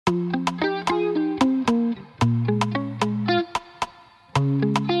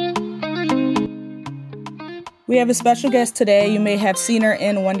We have a special guest today. You may have seen her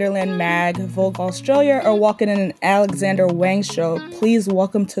in Wonderland Mag, Vogue Australia, or walking in an Alexander Wang show. Please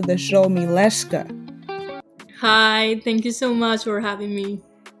welcome to the show, Mileshka. Hi, thank you so much for having me.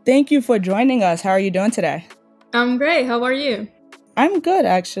 Thank you for joining us. How are you doing today? I'm great. How are you? I'm good,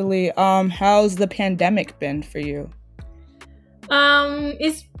 actually. How's the pandemic been for you?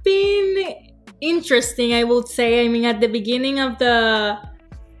 It's been interesting, I would say. I mean, at the beginning of that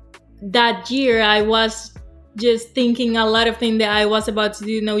year, I was just thinking a lot of things that I was about to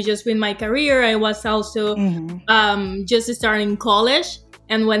do, just with my career. I was also just starting college.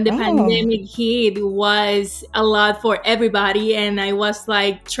 And when the pandemic hit, it was a lot for everybody. And I was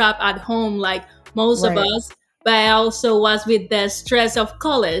like trapped at home, like most of us. But I also was with the stress of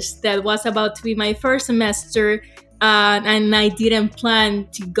college. That was about to be my first semester. And I didn't plan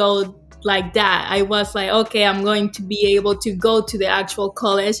to go like that. I was like, okay, I'm going to be able to go to the actual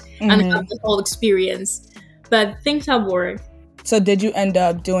college and have the whole experience. But things have worked. So did you end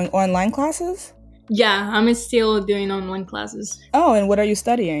up doing online classes? Yeah, I'm still doing online classes. Oh, and what are you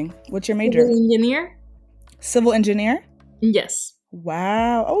studying? What's your major? Civil engineer. Civil engineer? Yes.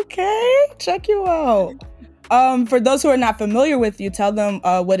 Wow. Okay. Check you out. For those who are not familiar with you, tell them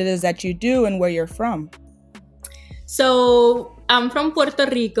what it is that you do and where you're from. So I'm from Puerto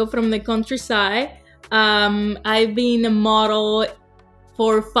Rico, from the countryside. I've been a model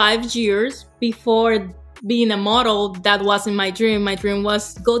for 5 years. Before being a model, that wasn't my dream. My dream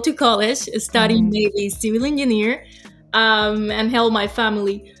was go to college, study maybe civil engineer, and help my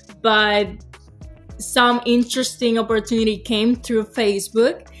family. But some interesting opportunity came through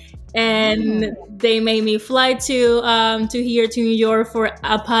Facebook, and they made me fly to here to New York for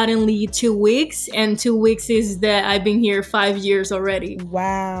apparently 2 weeks, and 2 weeks is that I've been here 5 years already.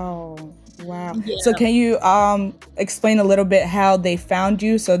 Wow. Yeah. So can you explain a little bit how they found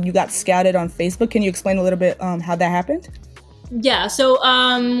you? So you got scouted on Facebook. Can you explain a little bit how that happened? Yeah, so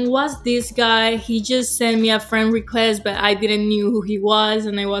was this guy, he just sent me a friend request, but I didn't knew who he was,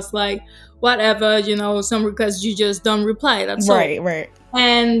 and I was like, whatever, some requests you just don't reply. That's all. Right.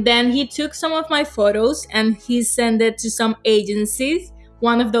 And then he took some of my photos and he sent it to some agencies.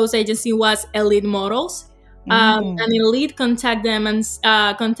 One of those agencies was Elite Models. And Elite contact him and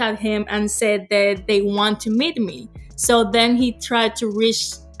said that they want to meet me. So then he tried to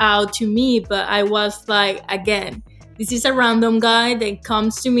reach out to me, but I was like, again, this is a random guy that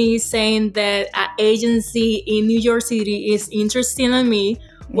comes to me saying that an agency in New York City is interested in me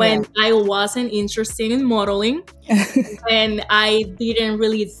when I wasn't interested in modeling. And I didn't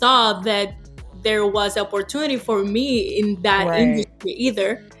really thought that there was opportunity for me in that industry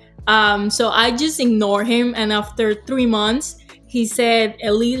either. So I just ignored him. And after 3 months, he said,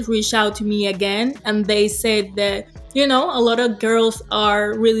 Elite reached out to me again. And they said that, a lot of girls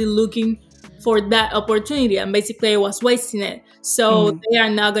are really looking for that opportunity. And basically I was wasting it. So they are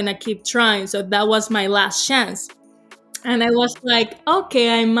not going to keep trying. So that was my last chance. And I was like,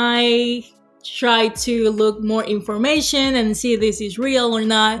 okay, I might try to look more information and see if this is real or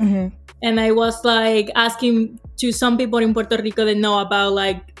not. And I was like asking to some people in Puerto Rico that know about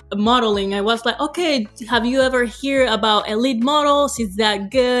like modeling. I was like, okay, have you ever heard about Elite Models? Is that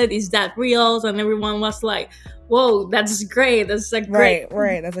good? Is that real? And everyone was like, whoa, that's great. That's a great.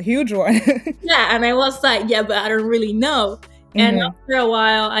 Right. That's a huge one. Yeah. And I was like, yeah, but I don't really know. And after a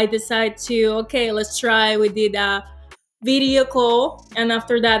while, I decided to, okay, let's try. We did a video call, and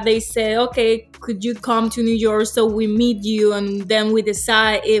after that they said, okay, could you come to New York so we meet you and then we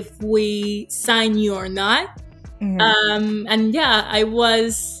decide if we sign you or not. And yeah, I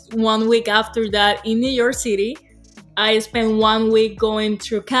was 1 week after that in New York City. I spent 1 week going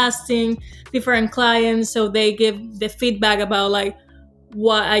through casting different clients, so they give the feedback about like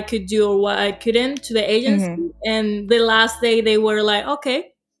what I could do or what I couldn't to the agency. And the last day they were like,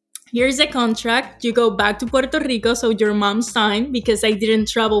 okay, here's a contract. You go back to Puerto Rico so your mom signed, because I didn't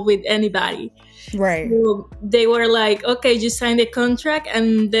travel with anybody. Right. So they were like, okay, you signed the contract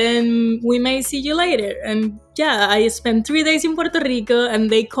and then we may see you later. And yeah, I spent 3 days in Puerto Rico and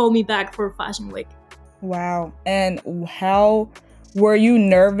they called me back for Fashion Week. Wow. And how were you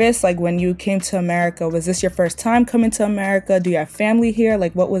nervous? Like when you came to America, was this your first time coming to America? Do you have family here?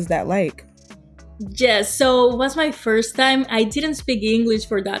 Like what was that like? Yes, so it was my first time. I didn't speak English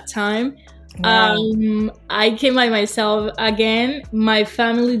for that time. Wow. I came by myself again. My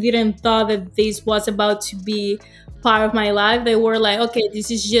family didn't thought that this was about to be part of my life. They were like, okay,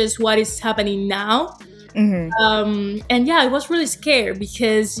 this is just what is happening now. And yeah, I was really scared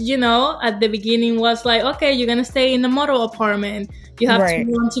because, at the beginning was like, okay, you're going to stay in the model apartment. You have to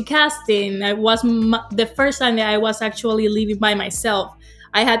go on to casting. It was the first time that I was actually living by myself.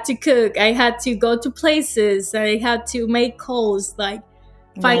 I had to cook, I had to go to places, I had to make calls, like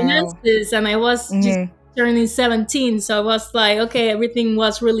Wow. finances, and I was just Hmm. turning 17, so I was like, okay, everything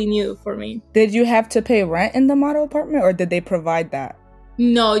was really new for me. Did you have to pay rent in the model apartment, or did they provide that?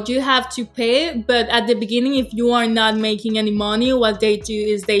 No, you have to pay, but at the beginning, if you are not making any money, what they do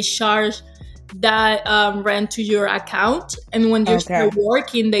is they charge that rent to your account, and when you start Okay.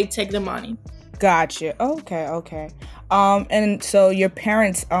 working, they take the money. Gotcha. Okay, okay. And so your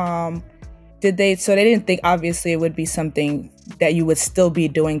parents, did they, so they didn't think obviously it would be something that you would still be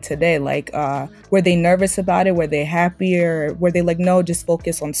doing today. Like, were they nervous about it? Were they happy, or were they like, no, just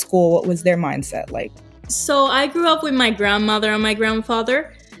focus on school? What was their mindset like? So I grew up with my grandmother and my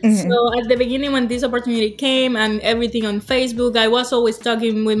grandfather. Hmm. So at the beginning, when this opportunity came and everything on Facebook, I was always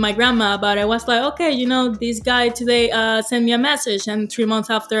talking with my grandma about it. I was like, okay, this guy today sent me a message, and 3 months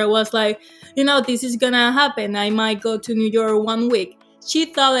after, I was like, this is gonna happen. I might go to New York 1 week. She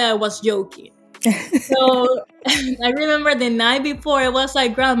thought that I was joking. So I remember the night before, I was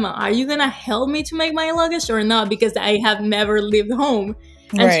like, Grandma, are you gonna help me to make my luggage or not? Because I have never lived home.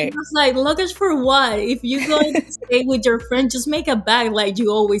 And she Right. was like, luggage for what? If you go to stay with your friend, just make a bag like you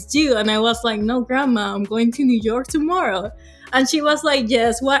always do. And I was like, no, Grandma, I'm going to New York tomorrow. And she was like,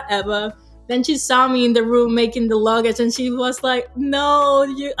 yes, whatever. Then she saw me in the room making the luggage, and she was like, no,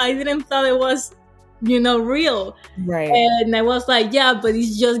 I didn't thought it was, real. Right. And I was like, yeah, but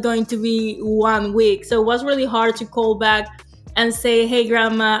it's just going to be 1 week. So it was really hard to call back and say, hey,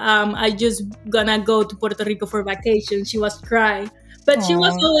 Grandma, I just gonna go to Puerto Rico for vacation. She was crying. But she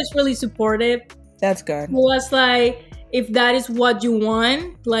was Aw, always really supportive. It that's good. was like, if that is what you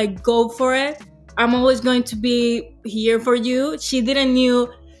want, like, go for it. I'm always going to be here for you. She didn't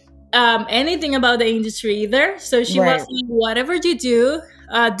knew anything about the industry either. So she was Right. like, whatever you do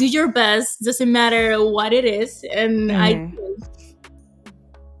your best. Doesn't matter what it is. And I Hmm.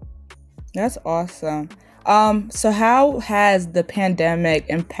 That's awesome. So how has the pandemic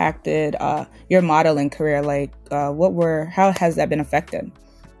impacted your modeling career? Like, how has that been affected?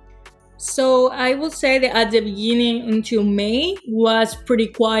 So I would say that at the beginning until May was pretty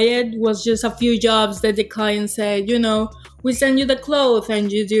quiet. Was just a few jobs that the client said, we send you the clothes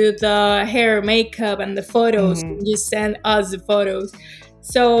and you do the hair, makeup, and the photos. Hmm. And you send us the photos.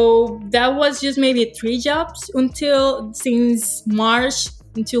 So that was just maybe 3 jobs until since March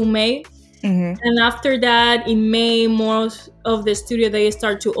until May. Hmm. And after that, in May, most of the studio they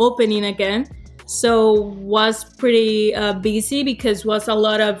start to opening again. So was pretty busy because was a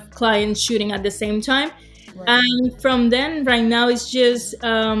lot of clients shooting at the same time. Right. And from then, right now it's just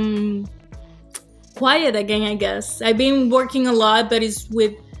quiet again. I guess I've been working a lot, but it's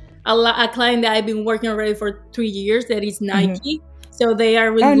with a client that I've been working already for 3 years. That is Hmm. Nike. So they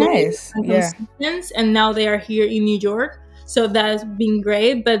are really Oh, loyal nice. and Yeah. consistent, and now they are here in New York. So that's been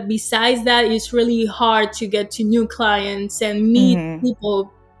great. But besides that, it's really hard to get to new clients and meet Hmm.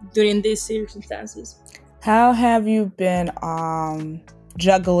 people during these circumstances. How have you been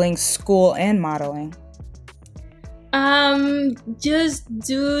juggling school and modeling? Just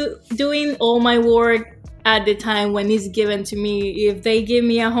doing all my work at the time when it's given to me. If they give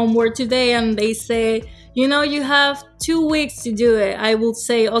me a homework today and they say, you have 2 weeks to do it, I will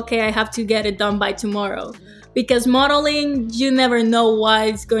say, okay, I have to get it done by tomorrow. Because modeling, you never know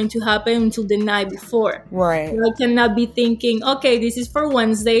what's going to happen until the night before. So Right. I cannot be thinking, okay, this is for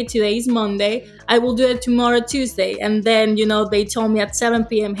Wednesday, today is Monday, I will do it tomorrow, Tuesday. And then, they told me at 7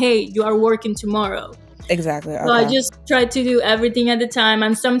 p.m., hey, you are working tomorrow. Exactly. So I Okay. just try to do everything at the time.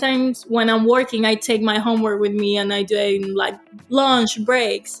 And sometimes when I'm working, I take my homework with me and I do it in like lunch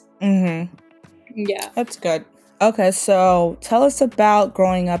breaks. Hmm. Yeah. That's good. Okay, so tell us about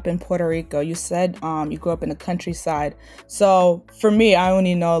growing up in Puerto Rico. You said you grew up in the countryside. So for me, I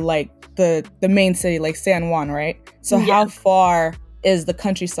only know like the main city, like San Juan, right? So Yeah. how far is the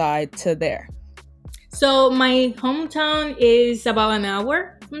countryside to there? So my hometown is about an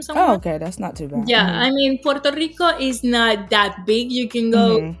hour from Oh, somewhere. okay, that's not too bad. Yeah. Hmm. I mean, Puerto Rico is not that big. You can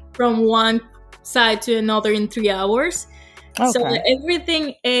go Hmm. from one side to another in 3 hours. So Okay.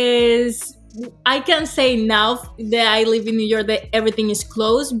 everything is, I can say now that I live in New York that everything is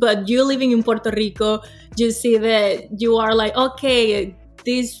close, but you living in Puerto Rico, you see that you are like, okay,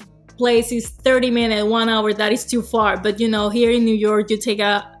 this place is 30 minutes, 1 hour, that is too far. But here in New York, you take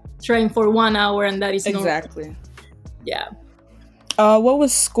a train for 1 hour and that is normal. Exactly. Yeah. What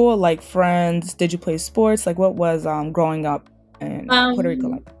was school like? Friends? Did you play sports? Like, what was growing up in Puerto Rico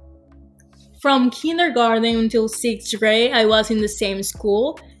Um, like? from kindergarten until 6th grade, I was in the same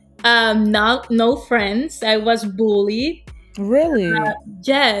school. Not no friends. I was bullied. Really?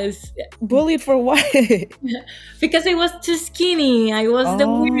 Yes, Bullied for what? because I was too skinny. I was the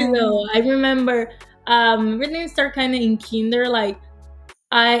Oh. weirdo. I remember everything started kind of in kinder. Like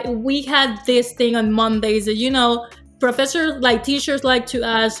I we had this thing on Mondays that professors like teachers like to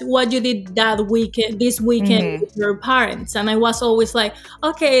ask what you did that weekend this weekend Mm-hmm. with your parents, and I was always like,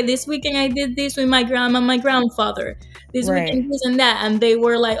 okay, this weekend I did this with my grandma and my grandfather, this Right. weekend this and that, and they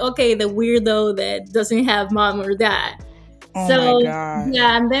were like, okay, the weirdo that doesn't have mom or dad. Oh my So gosh.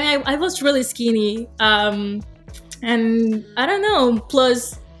 yeah, and then I was really skinny, and I don't know.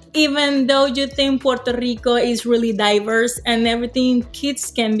 Plus, even though you think Puerto Rico is really diverse and everything,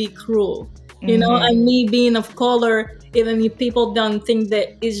 kids can be cruel. Mm-hmm. And me being of color, even if people don't think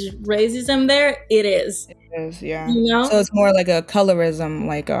that is racism there, it is. Yes, yeah. You So know? it's more like a colorism,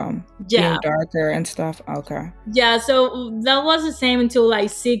 like being Yeah. darker and stuff. Okay. Yeah. So that was the same until like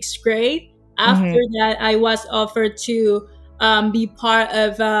sixth grade. After Mm-hmm. that, I was offered to be part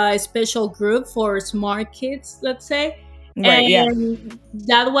of a special group for smart kids, let's say. Right, yeah. And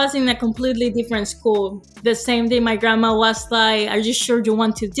that was in a completely different school. The same day, my grandma was like, are you sure you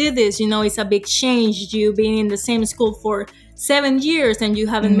want to do this? It's a big change. You've been in the same school for 7 years and you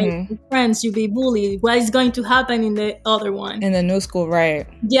haven't made Mm-hmm. any friends. You be bullied. What is going to happen in the other one? In the new school, right.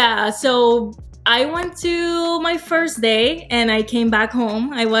 Yeah, so I went to my first day and I came back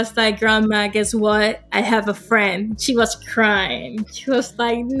home. I was like, Grandma, guess what? I have a friend. She was crying. She was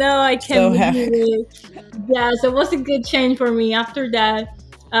like, no, I can't So believe happy. it. Yeah, so it was a good change for me. After that,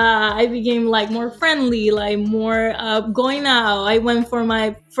 I became like more friendly, like more going out. I went for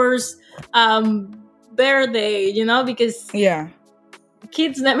my first birthday, because Yeah.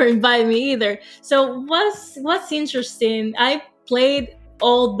 kids never invite me either. So what's interesting, I played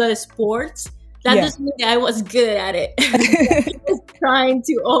all the sports. That Yeah. doesn't mean that I was good at it. I was trying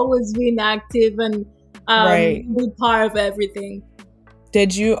to always be active and Right. be part of everything.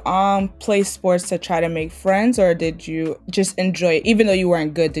 Did you play sports to try to make friends, or did you just enjoy it? Even though you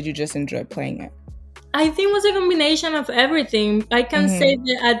weren't good, did you just enjoy playing it? I think it was a combination of everything. I can say Mm-hmm.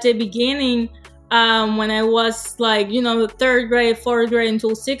 that at the beginning, when I was like, third grade, fourth grade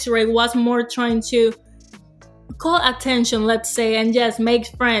until sixth grade, was more trying to call attention, let's say, and just make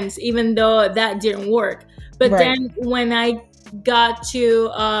friends, even though that didn't work. But Right. then when I got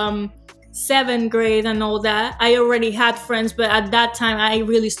to seventh grade and all that, I already had friends, but at that time, I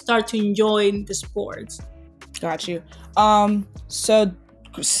really start to enjoy the sports. Got you. So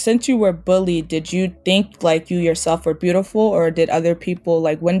since you were bullied, did you think like you yourself were beautiful, or did other people,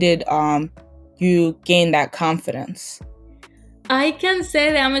 like, when did you gain that confidence? I can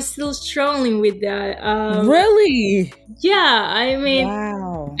say that I'm still struggling with that. Really? Yeah, I mean,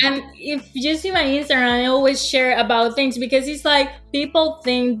 Wow. and if you see my Instagram, I always share about things because it's like people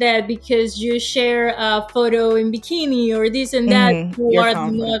think that because you share a photo in bikini or this and that, Mm-hmm. you You're are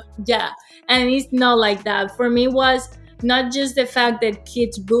confident. not, yeah. And it's not like that. For me, was not just the fact that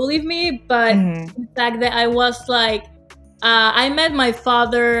kids bullied me, but Mm-hmm. the fact that I was like, I met my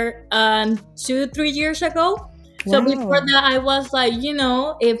father 2, 3 years ago. So before Wow. that, I was like,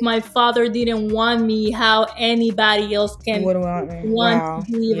 if my father didn't want me, how anybody else can What about me? want to Wow.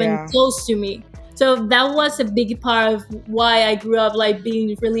 be even Yeah. close to me. So that was a big part of why I grew up like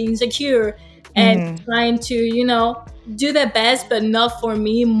being really insecure and Mm-hmm. trying to, do the best, but not for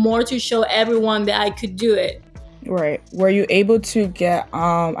me, more to show everyone that I could do it. Right. Were you able to get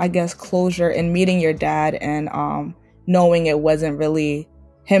I guess closure in meeting your dad and knowing it wasn't really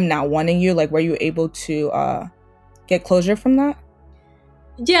him not wanting you? Like, were you able to get closure from that?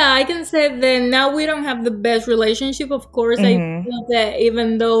 Yeah, I can say that now we don't have the best relationship. Of course, I Mm-hmm. feel that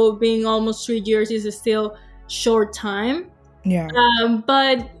even though being almost 3 years is still short time, Yeah.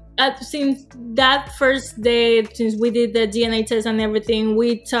 but since that first day, since we did the DNA test and everything,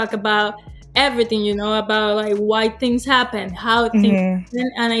 we talk about everything, about like why things happen, how things Mm-hmm.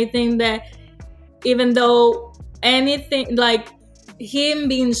 happen, and I think that even though anything like him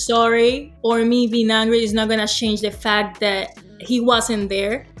being sorry or me being angry is not gonna change the fact that he wasn't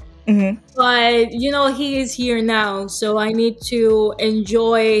there, Mm-hmm. but he is here now, so I need to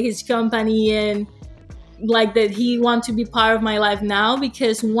enjoy his company and like that he want to be part of my life now,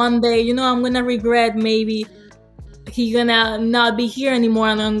 because one day I'm gonna regret, maybe he gonna not be here anymore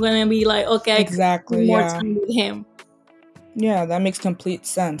and I'm gonna be like, okay, I could spend Exactly. more Yeah. time with him. Yeah, that makes complete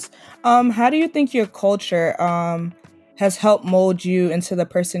sense. How do you think your culture has helped mold you into the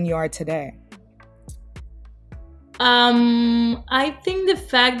person you are today? I think the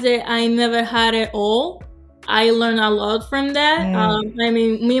fact that I never had it all, I learned a lot from that. Mm. I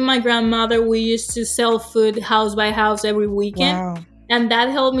mean, me and my grandmother, we used to sell food house by house every weekend, Wow. and that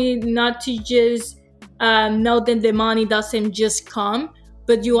helped me not to just know that the money doesn't just come,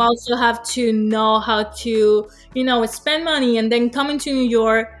 but you also have to know how to, spend money. And then coming to New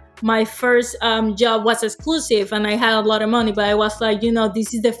York, my first job was exclusive and I had a lot of money, but I was like,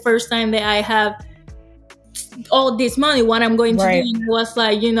 this is the first time that I have all this money. What I'm going to do? And I was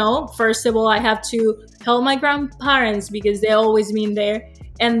like, first of all, I have to help my grandparents because they always been there.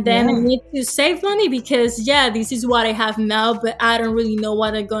 And then I need to save money because, this is what I have now, but I don't really know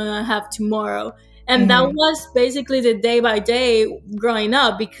what I'm going to have tomorrow. And that was basically the day by day growing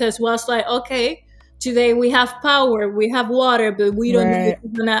up, because it was like, okay, today we have power, we have water, but we don't know if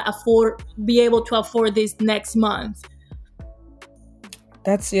we're going to be able to afford this next month.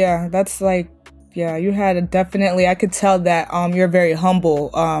 That's like, you had definitely, I could tell that you're very humble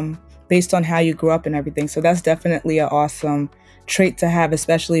based on how you grew up and everything. So that's definitely an awesome trait to have,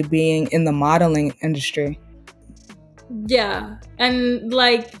 especially being in the modeling industry. Yeah. And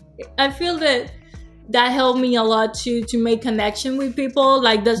like, I feel that helped me a lot to make connection with people.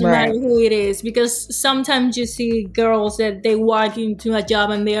 Like, doesn't matter who it is, because sometimes you see girls that they walk into a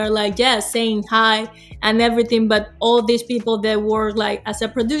job and they are like, saying hi and everything, but all these people that work like as a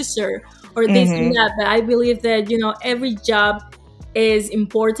producer or this and that. But I believe that, every job is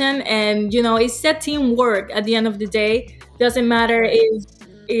important, and it's a teamwork at the end of the day. Doesn't matter if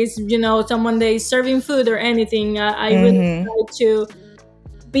is someone that is serving food or anything. I really try to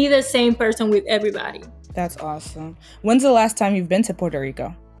be the same person with everybody. That's awesome. When's the last time you've been to Puerto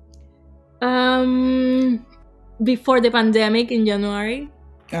Rico? Before the pandemic in January.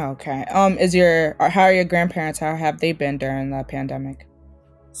 Oh, okay. How are your grandparents? How have they been during the pandemic?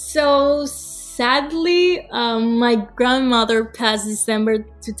 So sadly, my grandmother passed December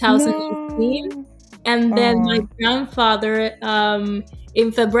 2018. No. And then my grandfather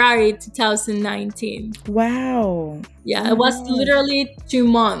in February 2019. Wow. Yeah, it was literally 2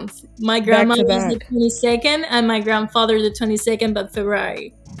 months. My grandma was the 22nd and my grandfather the 22nd of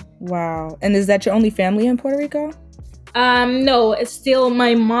February. Wow. And is that your only family in Puerto Rico? No, it's still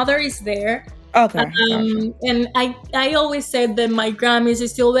my mother is there. Okay. Gotcha. And I always said that my grandma is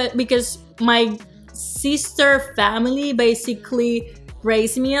still there because my sister family basically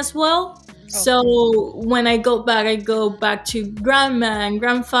raised me as well. So when I go back to grandma and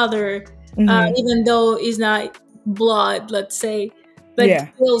grandfather, even though it's not blood, let's say, but it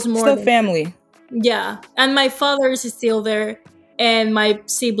feels more still family. Yeah, and my father is still there, and my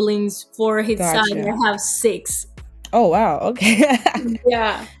siblings for his side, I have 6. Oh wow! Okay.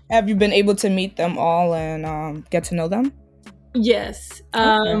 Yeah. Have you been able to meet them all and get to know them? Yes.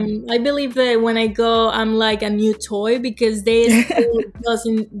 I believe that when I go, I'm like a new toy because they still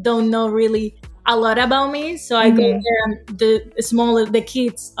don't know really a lot about me. So I go there and the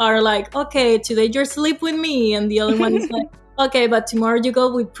kids are like, okay, today you're sleep with me. And the other one is like, okay, but tomorrow you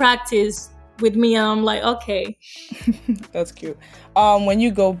go with practice with me. And I'm like, okay. That's cute. When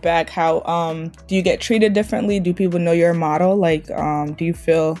you go back, how do you get treated differently? Do people know you're a model? Like, do you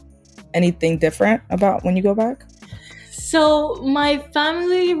feel anything different about when you go back? So my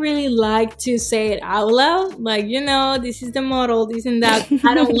family really like to say it out loud, like, this is the model, this and that.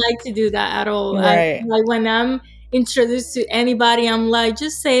 I don't like to do that at all. Right. Like when I'm introduced to anybody, I'm like,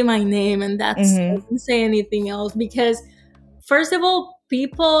 just say my name and that's it. Don't say anything else. Because first of all,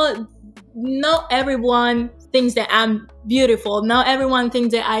 not everyone thinks that I'm beautiful. Not everyone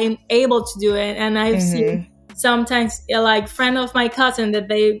thinks that I'm able to do it. And I've seen sometimes like friend of my cousin that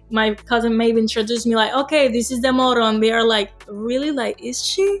my cousin maybe introduced me like, okay, this is the model, and they are like, really, like, is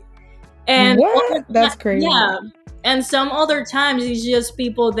she? And what? That's crazy. Yeah. And some other times it's just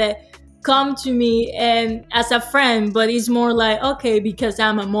people that come to me and as a friend, but it's more like, okay, because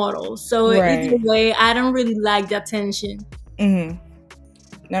I'm a model. So either way, I don't really like the attention.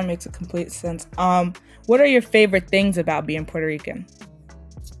 That makes a complete sense. What are your favorite things about being Puerto Rican?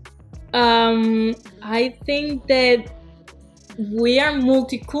 I think that we are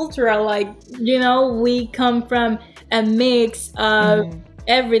multicultural. Like, we come from a mix of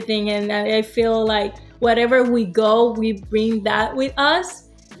everything, and I feel like wherever we go, we bring that with us.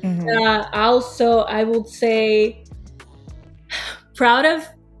 Also, I would say proud of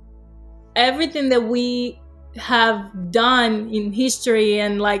everything that we have done in history,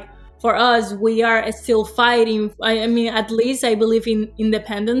 and like for us, we are still fighting. I mean, at least I believe in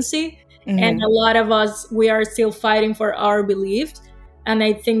independency. And a lot of us, we are still fighting for our beliefs. And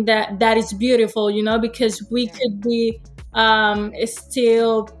I think that is beautiful, because we could be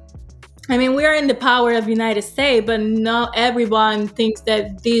still, I mean, we are in the power of the United States, but not everyone thinks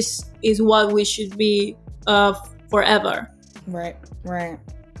that this is what we should be forever. Right.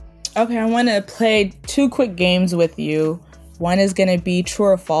 Okay, I want to play 2 quick games with you. One is going to be true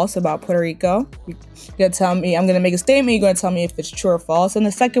or false about Puerto Rico. You're going to tell me, I'm going to make a statement. You're going to tell me if it's true or false. And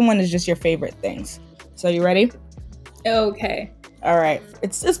the second one is just your favorite things. So you ready? Okay. All right.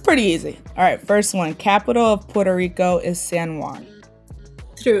 It's pretty easy. All right. First one. Capital of Puerto Rico is San Juan.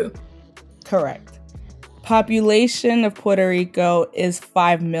 True. Correct. Population of Puerto Rico is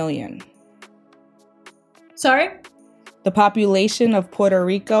 5 million. Sorry? The population of Puerto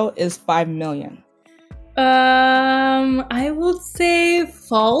Rico is 5 million. I would say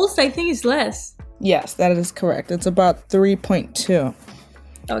false. I think it's less. Yes, that is correct. It's about 3.2.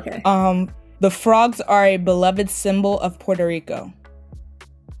 Okay. The frogs are a beloved symbol of Puerto Rico.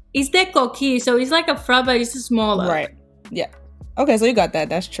 It's the coquí, so it's like a frog, but it's smaller. Right. Yeah. Okay, so you got that.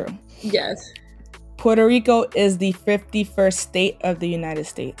 That's true. Yes. Puerto Rico is the 51st state of the United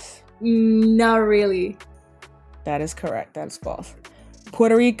States. Not really. That is correct. That is false.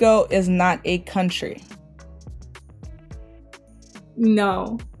 Puerto Rico is not a country.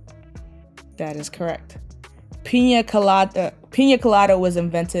 No. That is correct. Piña colada was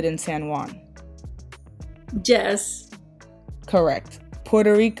invented in San Juan. Yes. Correct.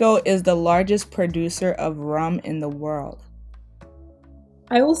 Puerto Rico is the largest producer of rum in the world.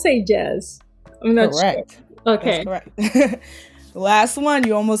 I will say yes. I'm not correct. Sure. Okay. That's correct. Last one,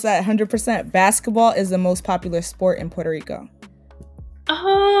 you almost at 100%. Basketball is the most popular sport in Puerto Rico.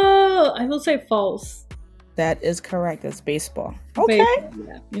 Oh, I will say false. That is correct. It's baseball. Okay.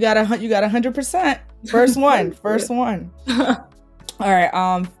 Yeah. You got 100%. First one. First one. All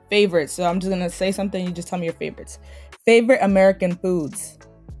right. Favorites. So I'm just gonna say something. You just tell me your favorites. Favorite American foods.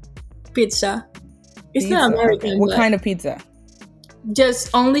 Pizza. It's not American. Okay. What kind of pizza? Just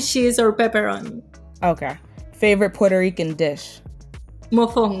only cheese or pepperoni. Okay. Favorite Puerto Rican dish.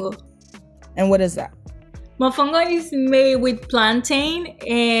 Mofongo. And what is that? Mofongo is made with plantain,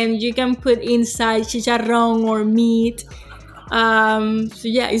 and you can put inside chicharrón or meat. So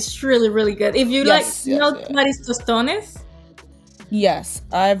yeah, it's really, really good. If you what is tostones? Yes,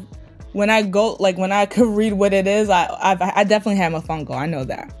 when I could read what it is, I definitely have mofongo. I know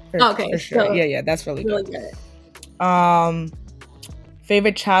that. For sure. So yeah, that's really good.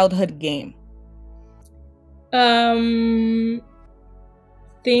 Favorite childhood game.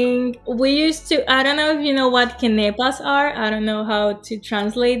 Think we used to, I don't know if you know what canepas are. I don't know how to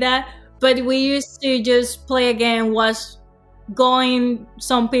translate that, but we used to just play a game, was going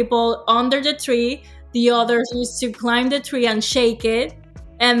some people under the tree, the others used to climb the tree and shake it,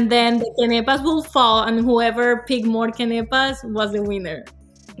 and then the canepas will fall, and whoever picked more canepas was the winner.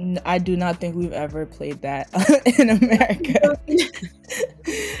 I do not think we've ever played that in America.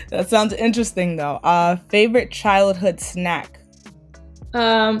 That sounds interesting though. Favorite childhood snack.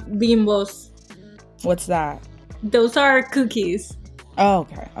 Bimbos. What's that? Those are cookies. Oh,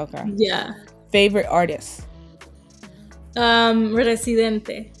 okay. Yeah. Favorite artist.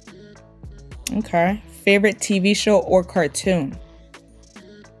 Residente. Okay. Favorite TV show or cartoon.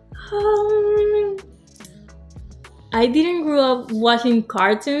 I didn't grow up watching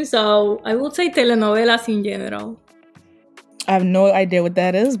cartoons, so I would say telenovelas in general. I have no idea what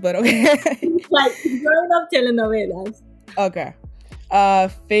that is, but okay. Like growing up telenovelas. Okay.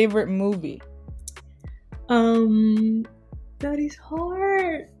 Favorite movie. That is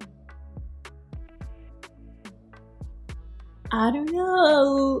hard. I don't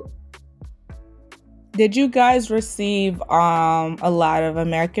know. Did you guys receive a lot of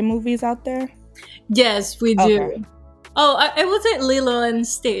American movies out there? Yes, we do. Okay. Oh, I would say Lilo and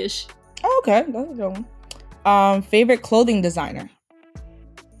Stitch. Oh, okay, that's a good one. Favorite clothing designer.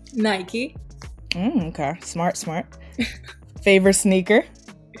 Nike. Okay, smart. Favorite sneaker.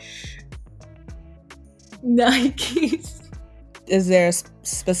 Nikes. Is there a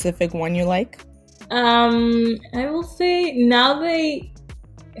specific one you like? I will say now they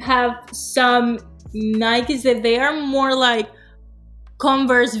have some Nikes that they are more like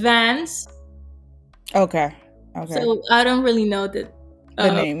Converse Vans. Okay. So I don't really know the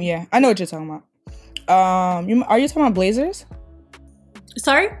name. Yeah, I know what you're talking about. Are you talking about Blazers?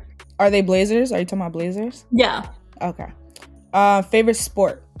 Sorry? Are they Blazers? Are you talking about Blazers? Yeah. Okay. Favorite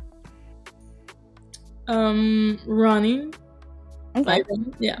sport? Running. Okay.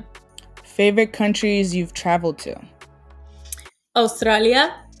 Yeah. Favorite countries you've traveled to?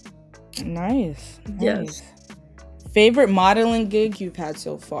 Australia. Nice. Yes. Favorite modeling gig you've had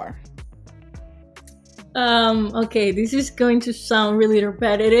so far? Okay, this is going to sound really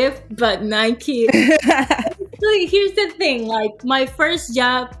repetitive, but Nike. Actually, here's the thing. Like, my first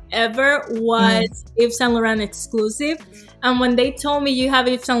job ever was Yves Saint Laurent exclusive, and when they told me you have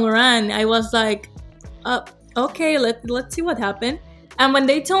Yves Saint Laurent, I was like, okay, let's see what happened. And when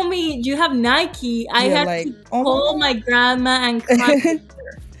they told me you have Nike, I You're had like, to oh call my my grandma and cry. god.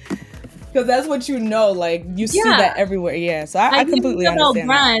 Because that's what you know, like you see Yeah, that everywhere. Yeah, so I I didn't completely know about understand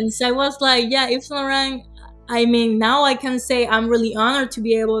that. brands. I was like, yeah, Yves Saint Laurent. I mean, now I can say I'm really honored to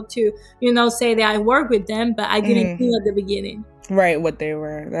be able to, say that I work with them, but I didn't Mm, know at the beginning. right, what they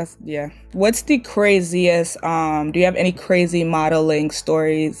were. That's yeah. What's the craziest? Do you have any crazy modeling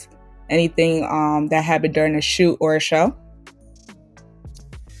stories? Anything that happened during a shoot or a show?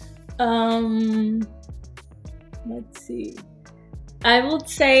 Um, let's see. I would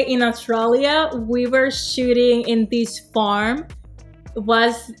say in Australia, we were shooting in this farm. It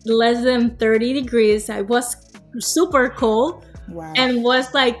was less than 30 degrees. I was super cold Wow. and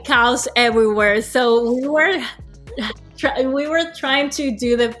was like cows everywhere. So we were trying to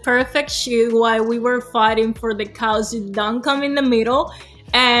do the perfect shoot while we were fighting for the cows to don't come in the middle.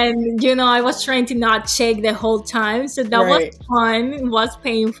 And I was trying to not shake the whole time. So that was Right. fun. It was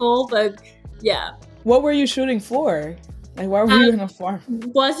painful, but yeah. What were you shooting for? Like, why were you in a farm?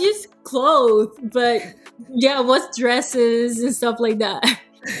 Was just clothes, but yeah, it was dresses and stuff like that.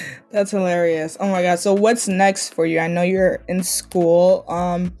 That's hilarious. Oh my god. So what's next for you? I know you're in school.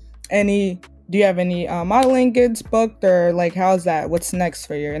 Do you have any modeling gigs booked, or like how's that? What's next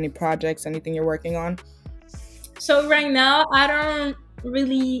for you? Any projects, anything you're working on? So right now, I don't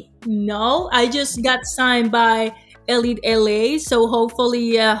really know. I just got signed by Elite LA, so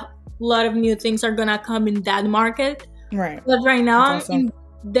hopefully a lot of new things are gonna come in that market. Right. But right now, I'm That's awesome.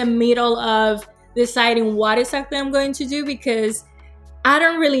 in the middle of deciding what exactly I'm going to do because I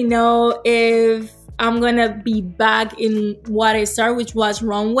don't really know if I'm gonna be back in what I started, which was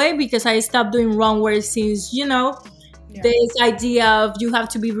runway, because I stopped doing runway since Yeah. this idea of you have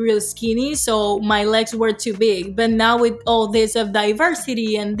to be real skinny, so my legs were too big. But now with all this of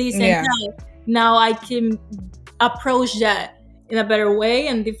diversity and this and Yeah. that, now I can approach that in a better way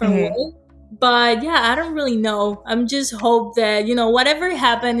and different Mhm. way. But yeah, I don't really know. I'm just hope that whatever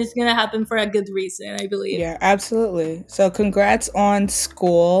happened is gonna happen for a good reason. I believe. Yeah, absolutely. So congrats on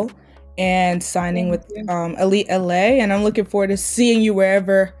school and signing Thank with you. Elite LA, and I'm looking forward to seeing you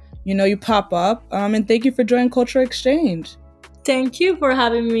wherever you pop up. And thank you for joining Cultural Exchange. Thank you for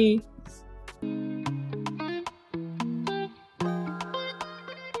having me.